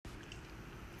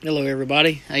Hello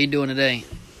everybody, how you doing today?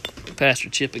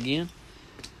 Pastor Chip again.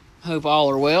 Hope all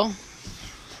are well.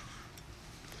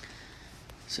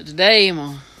 So today I'm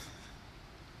going to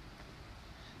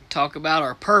talk about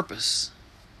our purpose.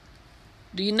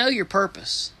 Do you know your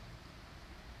purpose?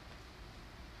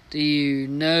 Do you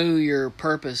know your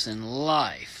purpose in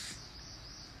life?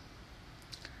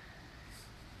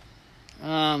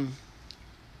 The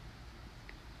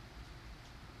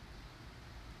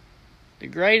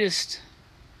greatest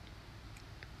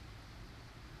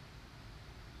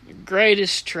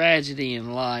tragedy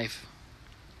in life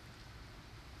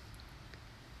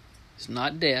is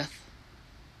not death,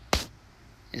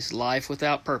 it's life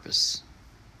without purpose.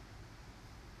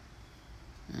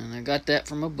 And I got that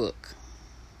from a book.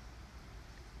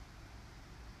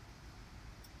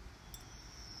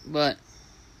 But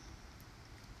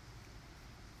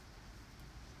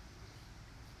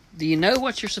do you know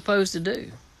what you're supposed to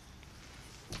do?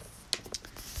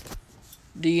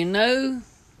 Do you know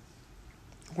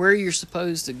where you're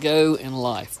supposed to go in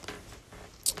life?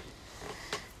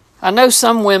 I know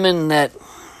some women that,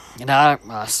 and I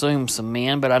assume some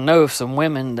men, but I know of some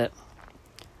women that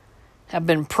have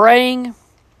been praying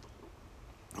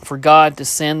for God to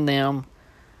send them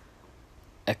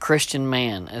a Christian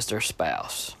man as their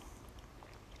spouse.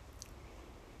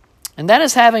 And that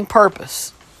is having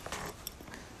purpose.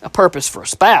 A purpose for a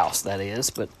spouse, that is,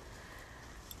 but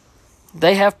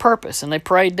they have purpose, and they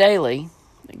pray daily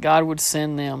that God would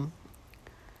send them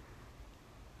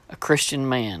a Christian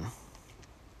man.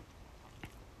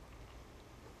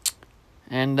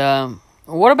 And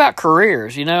what about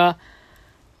careers? You know,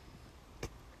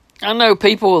 I know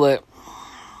people that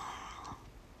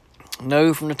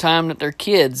know from the time that they're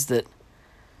kids that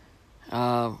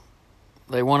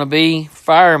they want to be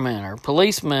firemen or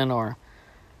policemen or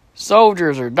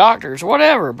soldiers or doctors,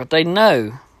 whatever, but they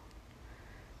know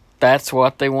that's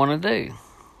what they want to do.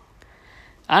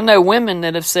 I know women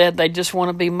that have said they just want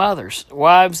to be mothers,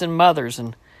 wives and mothers,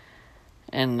 and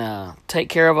take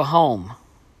care of a home.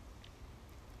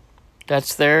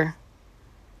 That's their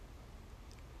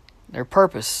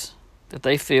purpose that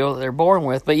they feel that they're born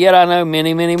with. But yet I know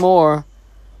many, many more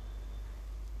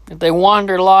that they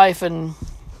wander life and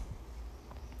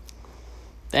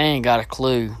they ain't got a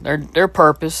clue. Their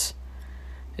purpose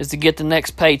is to get the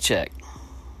next paycheck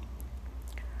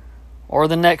or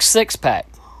the next six-pack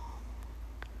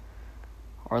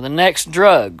or the next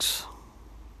drugs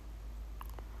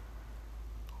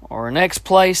or the next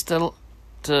place to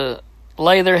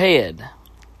lay their head.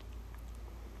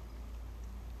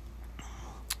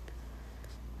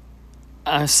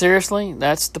 Seriously,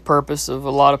 that's the purpose of a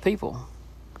lot of people.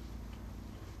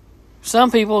 Some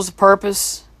people's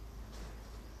purpose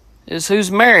is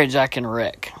whose marriage I can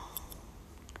wreck,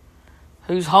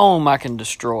 whose home I can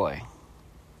destroy.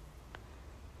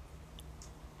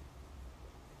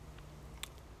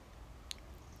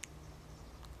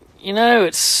 You know,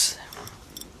 it's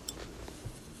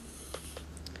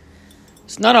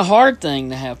not a hard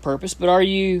thing to have purpose, but are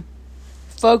you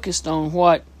focused on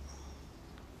what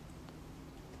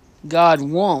God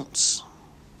wants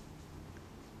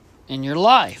in your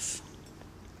life?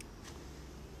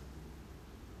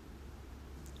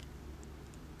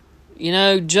 You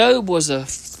know, Job was a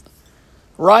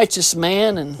righteous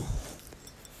man, and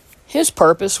his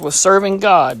purpose was serving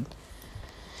God.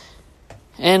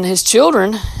 And his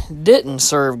children didn't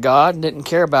serve God, didn't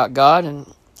care about God,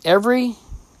 and every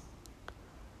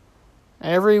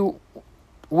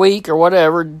week or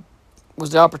whatever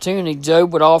was the opportunity,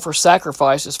 Job would offer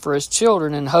sacrifices for his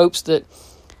children in hopes that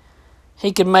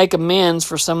he could make amends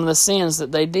for some of the sins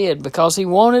that they did, because he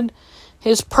wanted,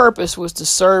 his purpose was to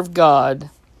serve God,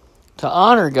 to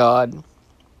honor God,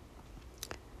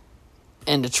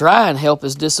 and to try and help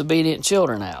his disobedient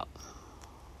children out.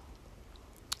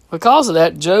 Because of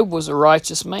that, Job was a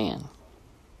righteous man.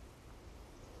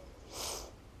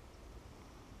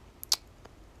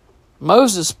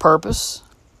 Moses' purpose,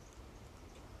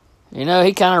 you know,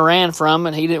 he kind of ran from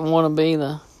it. He didn't want to be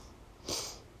the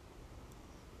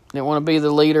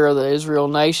leader of the Israel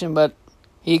nation, but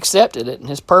he accepted it, and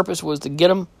his purpose was to get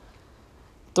them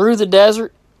through the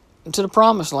desert to the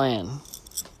promised land.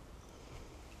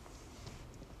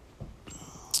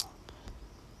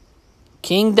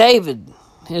 King David,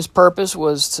 his purpose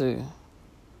was to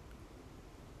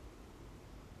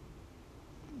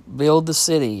build the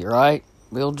city, right?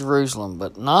 Build Jerusalem,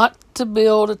 but not to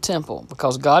build a temple,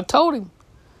 because God told him,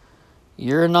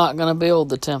 you're not going to build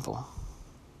the temple.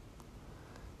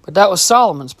 But that was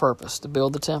Solomon's purpose, to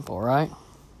build the temple, right?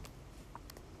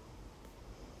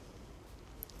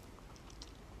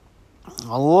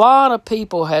 A lot of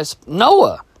people has...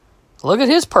 Noah, look at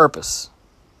his purpose.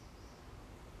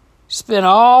 Spent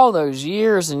all those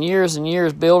years and years and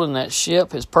years building that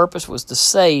ship. His purpose was to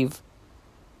save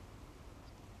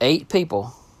 8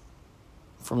 people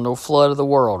from the flood of the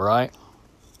world, right?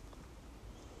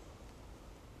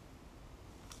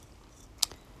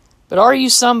 But are you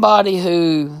somebody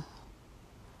who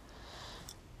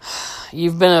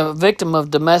you've been a victim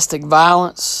of domestic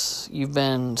violence, you've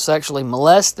been sexually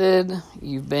molested,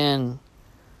 you've been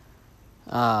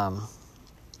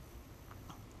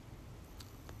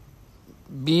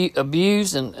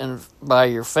abused and by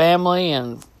your family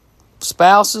and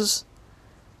spouses,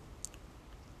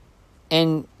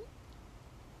 and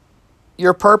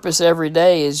your purpose every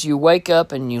day is you wake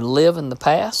up and you live in the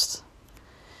past?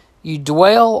 You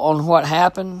dwell on what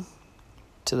happened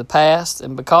to the past,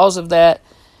 and because of that,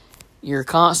 you're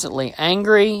constantly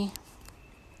angry,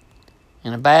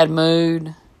 in a bad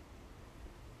mood.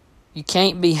 You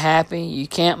can't be happy. You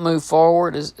can't move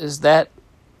forward. Is that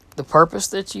the purpose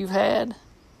that you've had?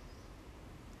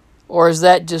 Or is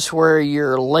that just where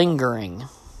you're lingering?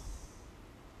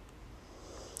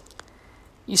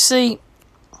 You see,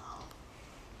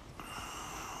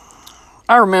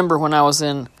 I remember when I was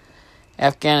in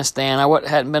Afghanistan, I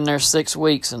hadn't been there 6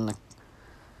 weeks, and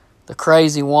the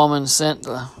crazy woman sent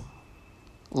the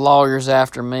lawyers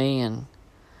after me, and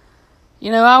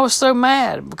I was so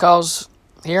mad because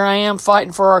here I am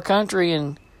fighting for our country,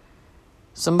 and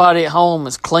somebody at home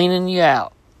is cleaning you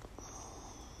out.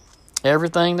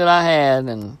 Everything that I had,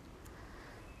 and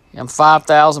I'm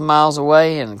 5,000 miles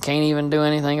away and can't even do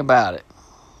anything about it.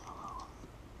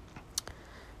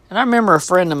 And I remember a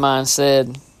friend of mine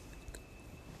said,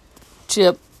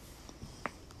 Chip,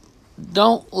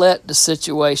 don't let the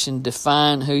situation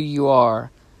define who you are.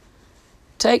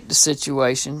 Take the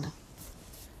situation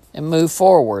and move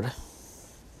forward.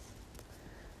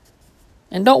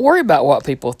 And don't worry about what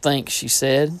people think, she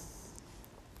said.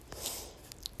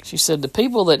 She said, the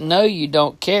people that know you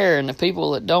don't care, and the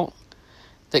people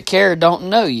that care don't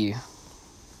know you.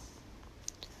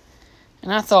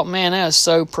 And I thought, man, that is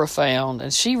so profound.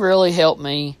 And she really helped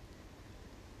me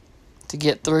to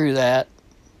get through that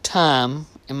time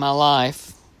in my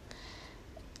life.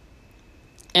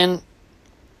 And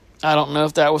I don't know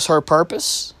if that was her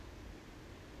purpose,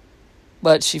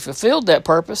 but she fulfilled that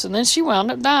purpose, and then she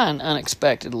wound up dying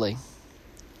unexpectedly.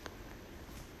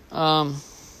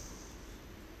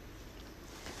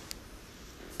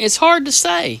 It's hard to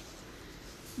say,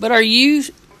 but are you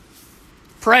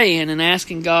praying and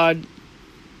asking God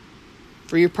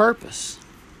for your purpose?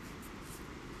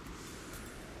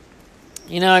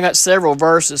 I got several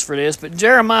verses for this, but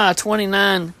Jeremiah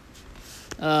 29,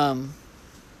 11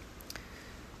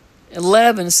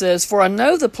 says, For I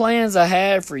know the plans I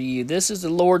have for you. This is the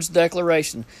Lord's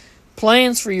declaration.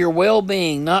 Plans for your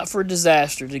well-being, not for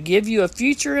disaster, to give you a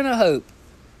future and a hope.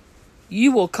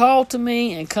 You will call to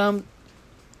me and come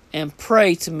and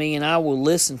pray to me, and I will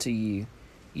listen to you.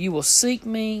 You will seek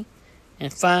me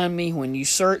and find me when you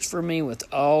search for me with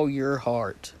all your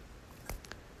heart.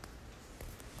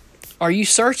 Are you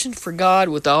searching for God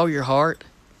with all your heart?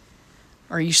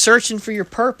 Are you searching for your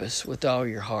purpose with all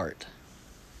your heart?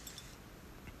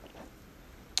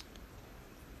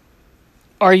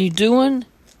 Are you doing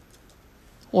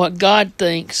what God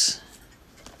thinks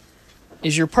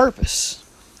is your purpose?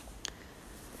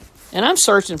 And I'm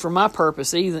searching for my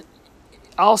purpose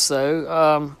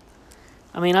also.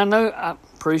 I'm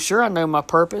pretty sure I know my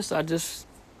purpose. I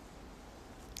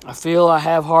feel I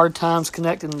have hard times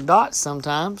connecting the dots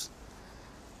sometimes.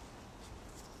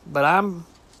 But I'm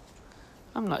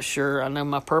not sure I know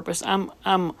my purpose. I'm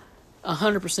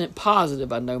 100%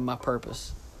 positive I know my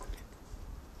purpose.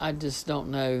 I just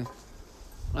don't know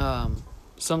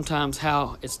sometimes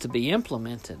how it's to be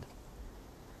implemented.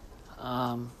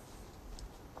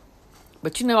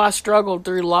 But I struggled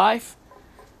through life,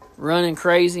 running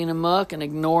crazy and amok and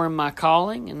ignoring my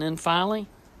calling. And then finally,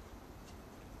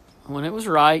 when it was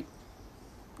right,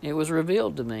 it was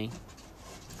revealed to me.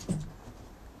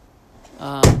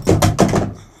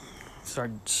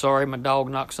 Sorry, my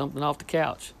dog knocked something off the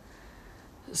couch.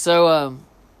 So,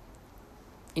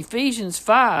 Ephesians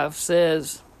 5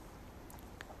 says,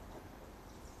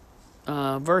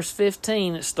 verse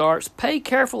 15, it starts, Pay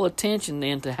careful attention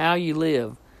then to how you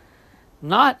live,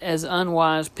 not as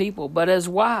unwise people, but as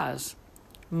wise,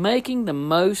 making the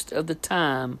most of the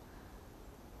time,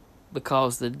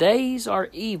 because the days are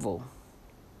evil.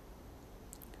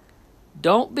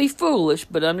 Don't be foolish,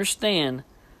 but understand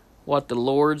what the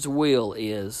Lord's will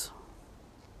is.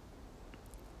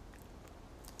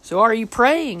 So are you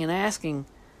praying and asking,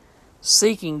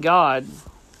 seeking God,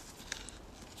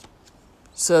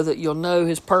 so that you'll know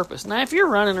His purpose? Now, if you're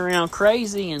running around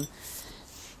crazy and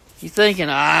You're thinking,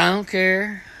 I don't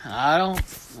care. I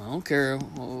don't care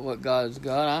what God's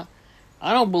got.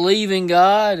 I don't believe in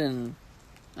God, and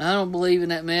I don't believe in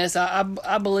that mess. I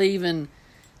believe in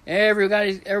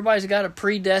everybody's got a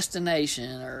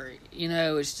predestination, or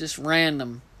it's just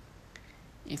random.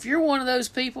 If you're one of those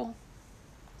people,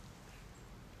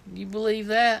 you believe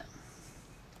that,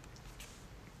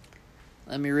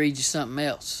 let me read you something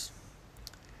else.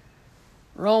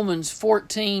 Romans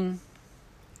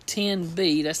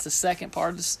 14:10b, that's the second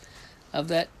part of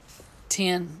that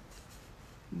 10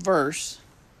 verse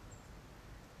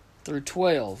through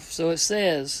 12. So it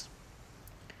says,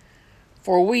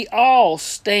 "For we all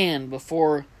stand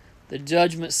before the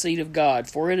judgment seat of God,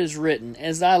 for it is written,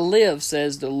 As I live,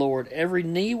 says the Lord, every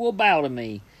knee will bow to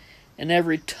me, and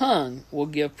every tongue will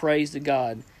give praise to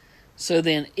God. So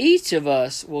then each of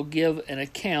us will give an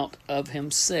account of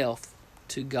himself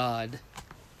to God."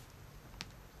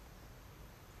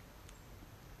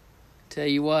 Tell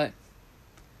you what,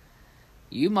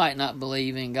 you might not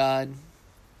believe in God,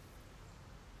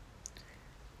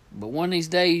 but one of these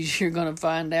days you're going to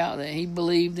find out that He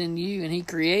believed in you and He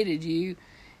created you,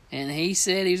 and He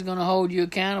said He's going to hold you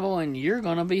accountable, and you're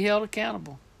going to be held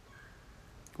accountable,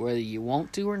 whether you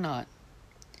want to or not.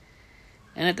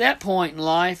 And at that point in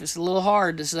life, it's a little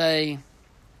hard to say,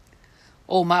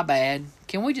 "Oh, my bad.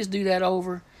 Can we just do that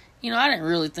over? I didn't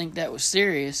really think that was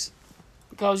serious."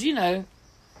 Because,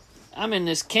 I'm in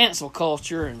this cancel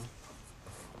culture, and,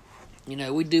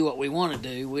 we do what we want to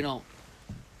do. We don't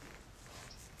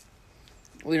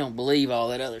believe all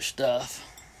that other stuff.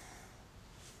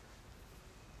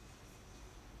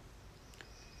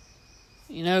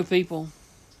 People,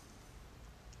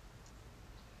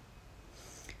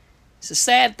 it's a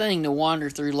sad thing to wander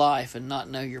through life and not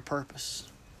know your purpose.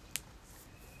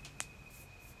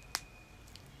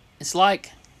 It's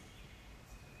like,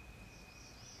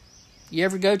 you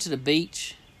ever go to the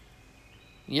beach?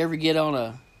 You ever get on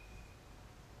a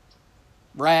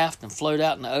raft and float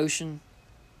out in the ocean?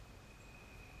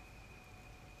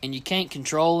 And you can't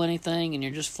control anything and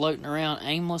you're just floating around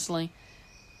aimlessly?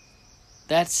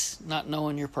 That's not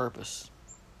knowing your purpose.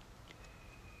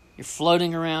 You're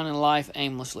floating around in life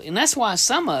aimlessly. And that's why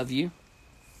some of you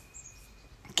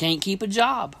can't keep a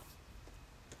job.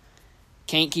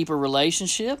 Can't keep a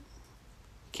relationship.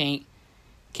 Can't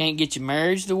get your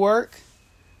marriage to work.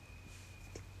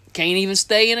 Can't even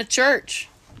stay in a church.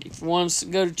 If you want to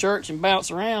go to church and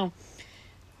bounce around.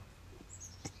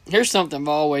 Here's something I've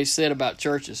always said about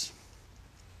churches.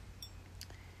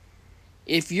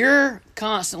 If you're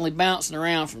constantly bouncing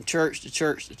around from church to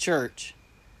church to church,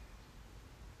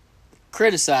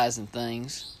 criticizing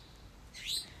things,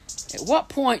 at what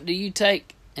point do you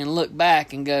take and look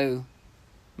back and go,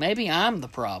 maybe I'm the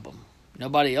problem?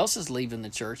 Nobody else is leaving the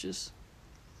churches.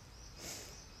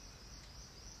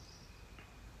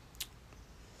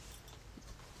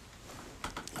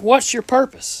 What's your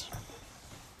purpose?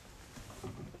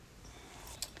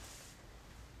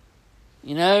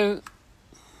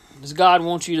 Does God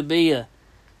want you to be a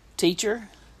teacher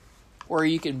where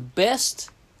you can best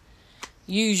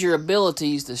use your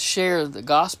abilities to share the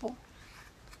gospel?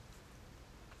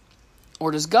 Or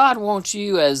does God want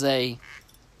you as a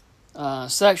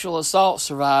sexual assault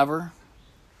survivor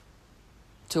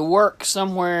to work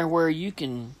somewhere where you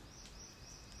can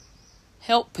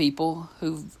help people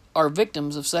who are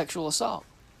victims of sexual assault?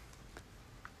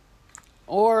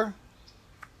 Or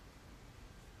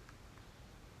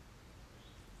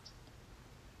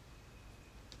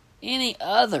any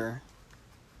other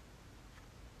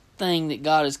thing that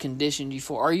God has conditioned you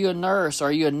for? Are you a nurse?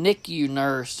 Are you a NICU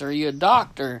nurse? Are you a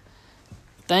doctor?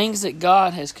 Things that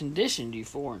God has conditioned you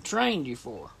for and trained you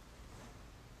for.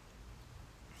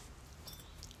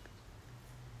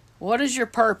 What is your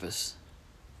purpose?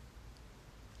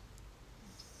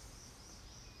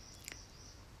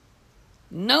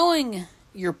 Knowing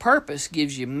your purpose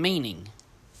gives you meaning.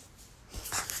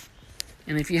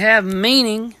 And if you have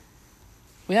meaning,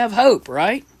 we have hope,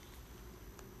 right?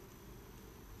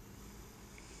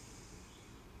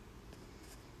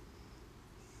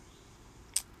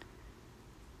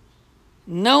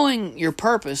 Knowing your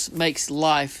purpose makes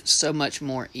life so much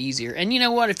more easier. And you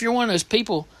know what? If you're one of those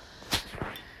people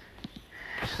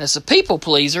that's a people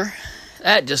pleaser,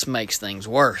 that just makes things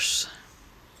worse.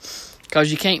 Because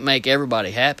you can't make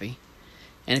everybody happy.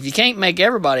 And if you can't make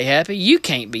everybody happy, you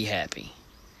can't be happy.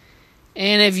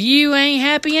 And if you ain't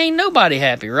happy, ain't nobody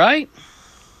happy, right?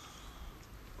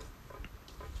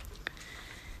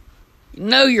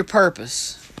 Know your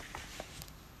purpose.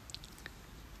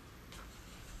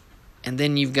 And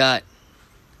then you've got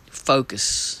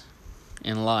focus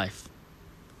in life.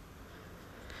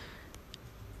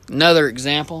 Another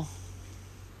example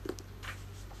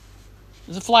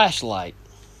is a flashlight.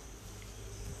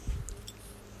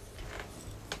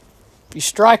 If you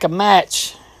strike a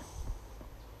match,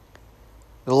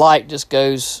 the light just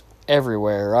goes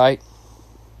everywhere, right?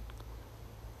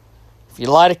 If you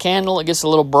light a candle, it gets a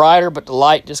little brighter, but the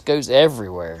light just goes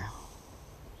everywhere.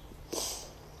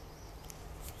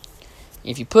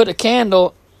 If you put a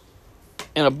candle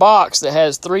in a box that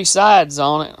has 3 sides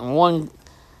on it and one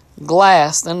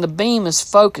glass, then the beam is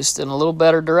focused in a little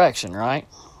better direction, right?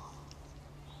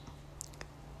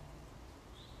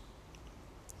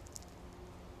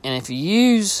 And if you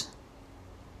use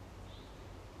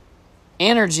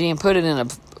energy and put it in a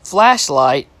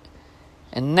flashlight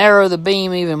and narrow the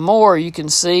beam even more, you can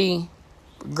see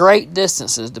great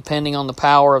distances depending on the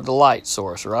power of the light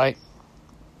source, right?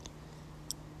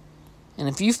 And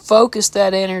if you focus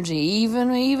that energy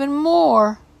even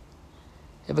more,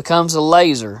 it becomes a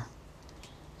laser.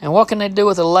 And what can they do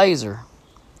with a laser?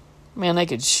 Man, they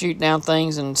could shoot down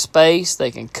things in space.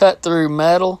 They can cut through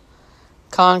metal,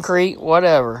 concrete,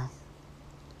 whatever.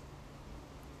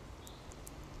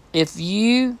 If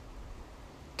you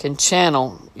can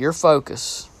channel your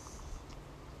focus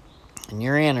and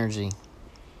your energy,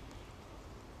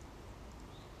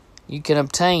 you can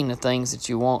obtain the things that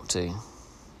you want to.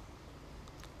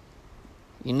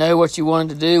 You know what you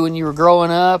wanted to do when you were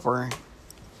growing up, or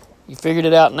you figured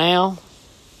it out now?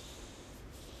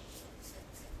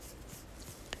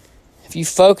 If you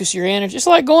focus your energy, it's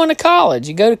like going to college.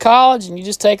 You go to college and you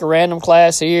just take a random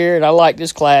class here, and I like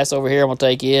this class over here, I'm going to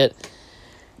take it.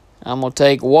 I'm going to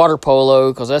take water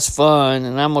polo because that's fun,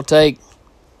 and I'm going to take,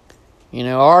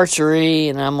 archery,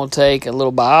 and I'm going to take a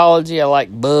little biology. I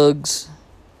like bugs.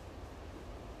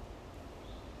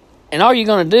 And all you're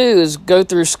going to do is go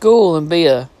through school and be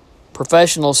a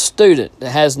professional student that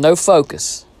has no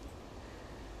focus.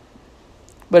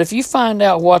 But if you find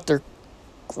out what the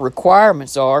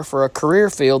requirements are for a career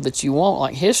field that you want,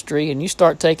 like history, and you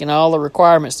start taking all the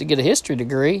requirements to get a history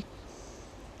degree,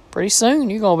 pretty soon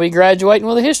you're going to be graduating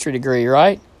with a history degree,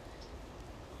 right?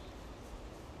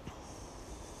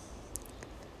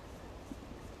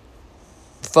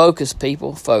 Focus,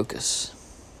 people, focus.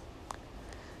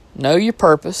 Know your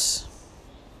purpose.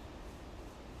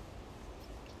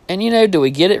 And do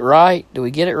we get it right? Do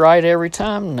we get it right every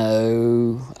time?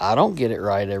 No, I don't get it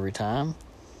right every time.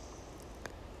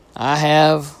 I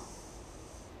have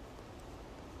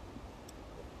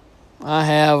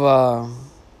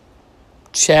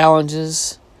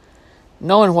challenges,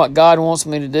 knowing what God wants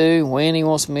me to do, when He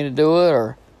wants me to do it,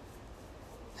 or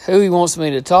who He wants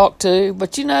me to talk to.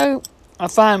 But I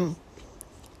find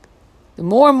the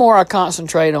more and more I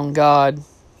concentrate on God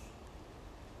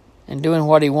and doing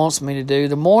what He wants me to do,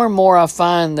 the more and more I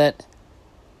find that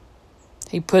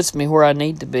He puts me where I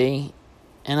need to be,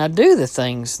 and I do the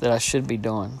things that I should be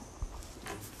doing.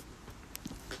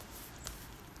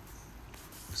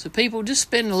 So people, just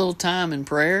spend a little time in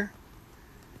prayer.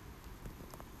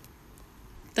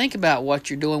 Think about what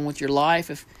you're doing with your life.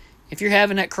 If you're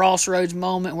having that crossroads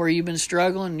moment where you've been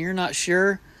struggling and you're not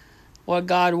sure what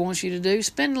God wants you to do,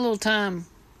 spend a little time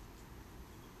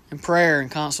in prayer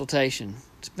and consultation.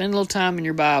 Spend a little time in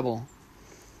your Bible.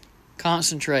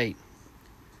 Concentrate.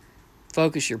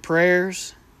 Focus your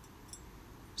prayers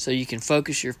so you can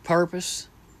focus your purpose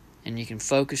and you can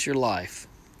focus your life.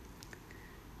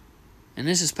 And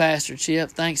this is Pastor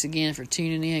Chip. Thanks again for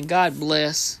tuning in. God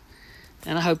bless.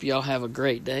 And I hope y'all have a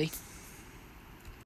great day.